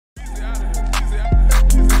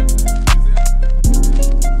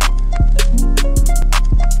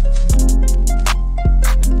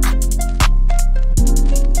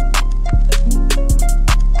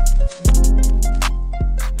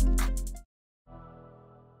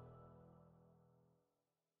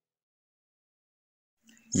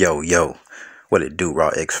Yo, what it do, Raw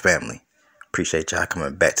X family? Appreciate y'all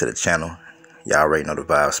coming back to the channel. Y'all already know the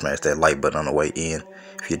vibe. Smash that like button on the way in.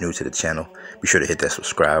 If you're new to the channel, be sure to hit that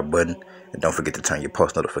subscribe button. And don't forget to turn your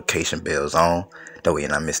post notification bells on. That way you're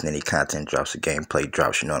not missing any content drops or gameplay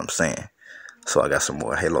drops, you know what I'm saying? So I got some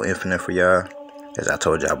more Halo Infinite for y'all. As I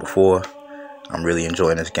told y'all before, I'm really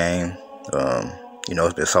enjoying this game. You know,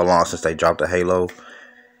 it's been so long since they dropped the Halo.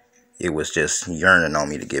 It was just yearning on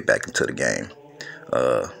me to get back into the game.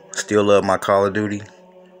 Still love my Call of Duty,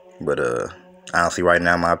 but honestly right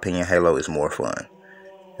now, my opinion, Halo is more fun.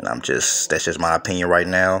 And that's just my opinion right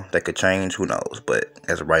now. That could change, who knows? But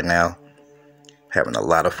as of right now, having a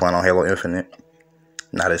lot of fun on Halo Infinite.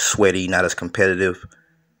 Not as sweaty, not as competitive,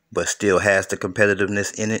 but still has the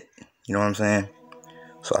competitiveness in it. You know what I'm saying?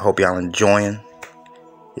 So I hope y'all enjoying.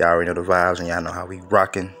 Y'all already know the vibes and y'all know how we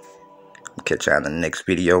rocking. I'll catch y'all in the next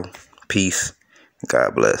video. Peace.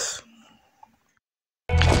 God bless.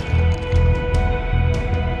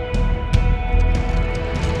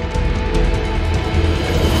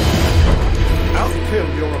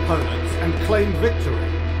 Outkill your opponents and claim victory.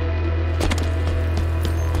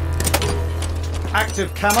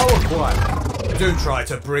 Active camo acquired. Do try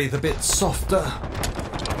to breathe a bit softer.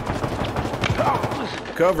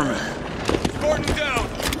 Cover me. Gordon down!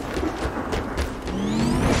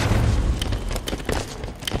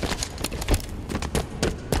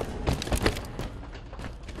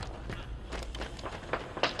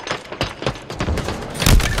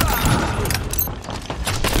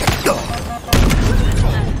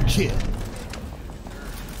 Kill.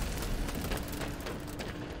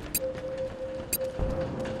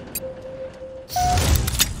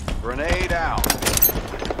 Grenade out.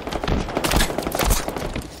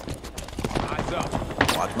 Eyes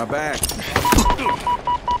up. Watch my back.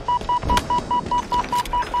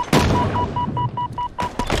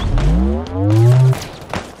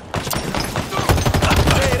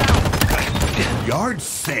 Yard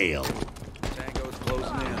sale. Tango's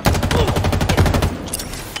closing in.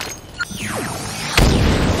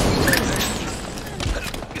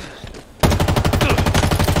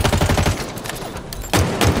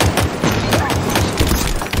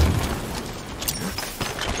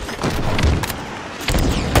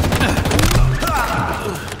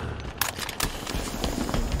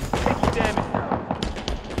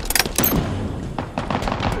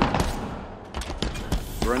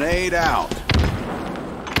 Grenade out.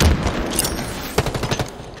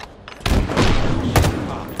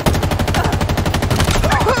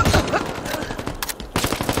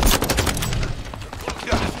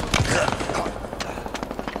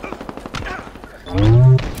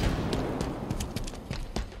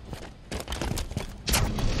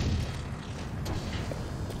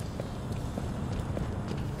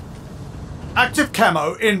 Active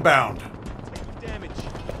camo inbound. Damage.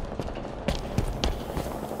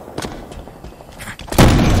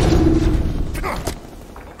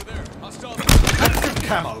 Over there. Hostile. Active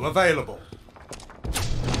camo available.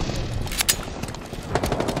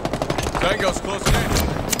 Tango's closing in.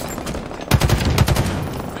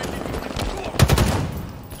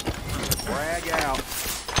 Frag out.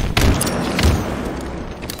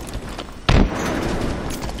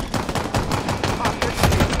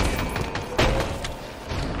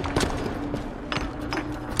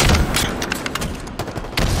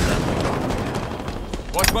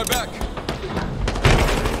 Watch my back.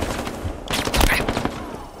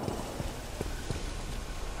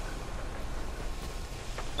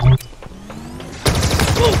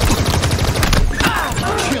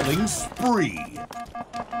 Killing spree.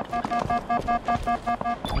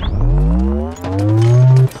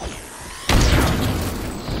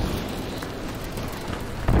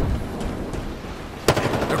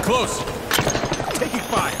 They're close. Taking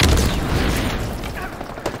fire.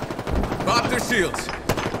 Pop their shields.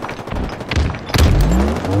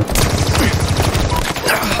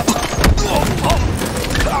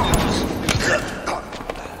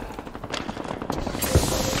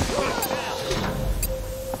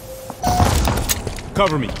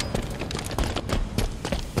 Cover me.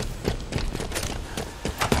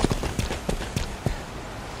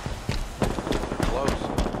 Close.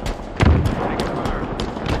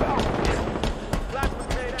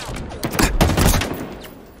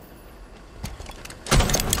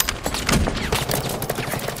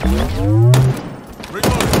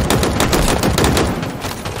 Reload.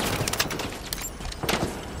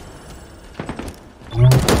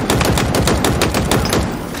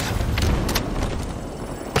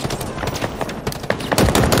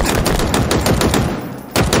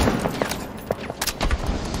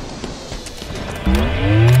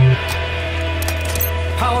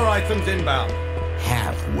 Power items inbound.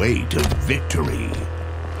 Have way to victory.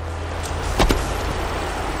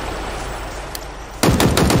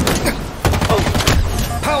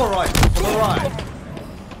 Power rifle for the ride.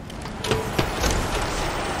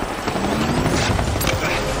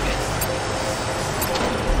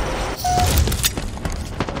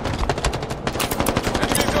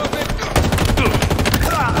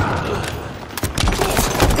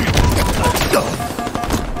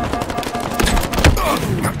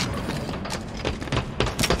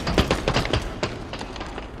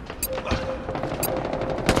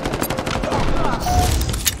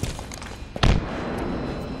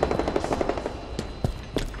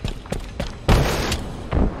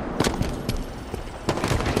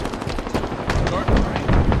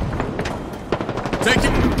 Take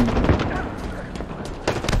it.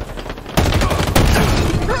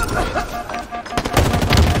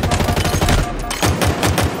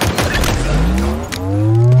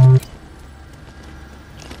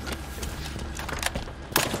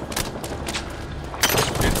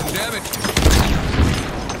 Did some damage.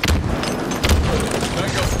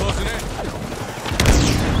 Tango's closing in.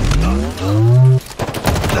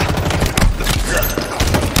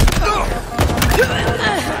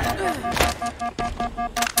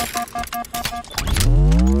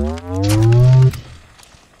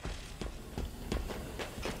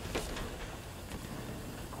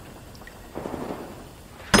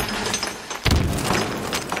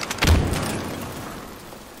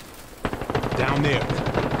 Down there.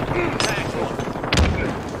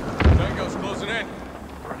 Tango's closing in.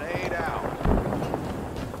 Grenade out.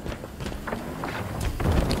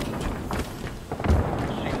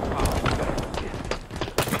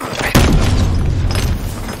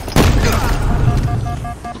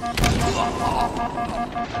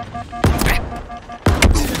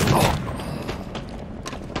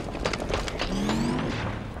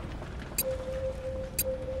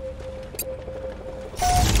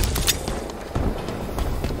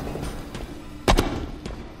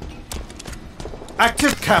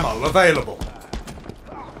 Active camo available.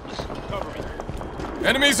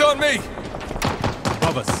 Enemies on me.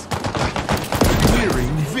 Above us.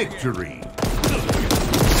 Nearing victory.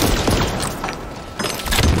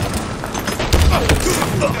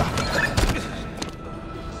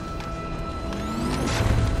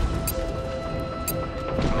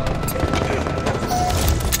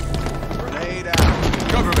 Grenade out.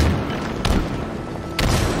 Cover me.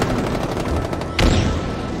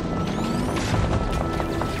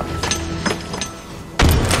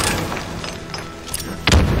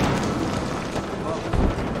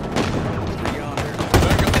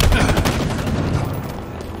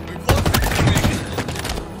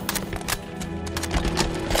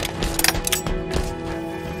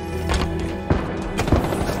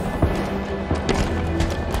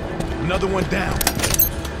 Another one down.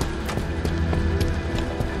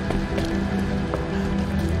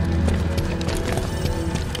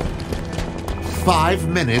 Five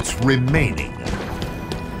minutes remaining.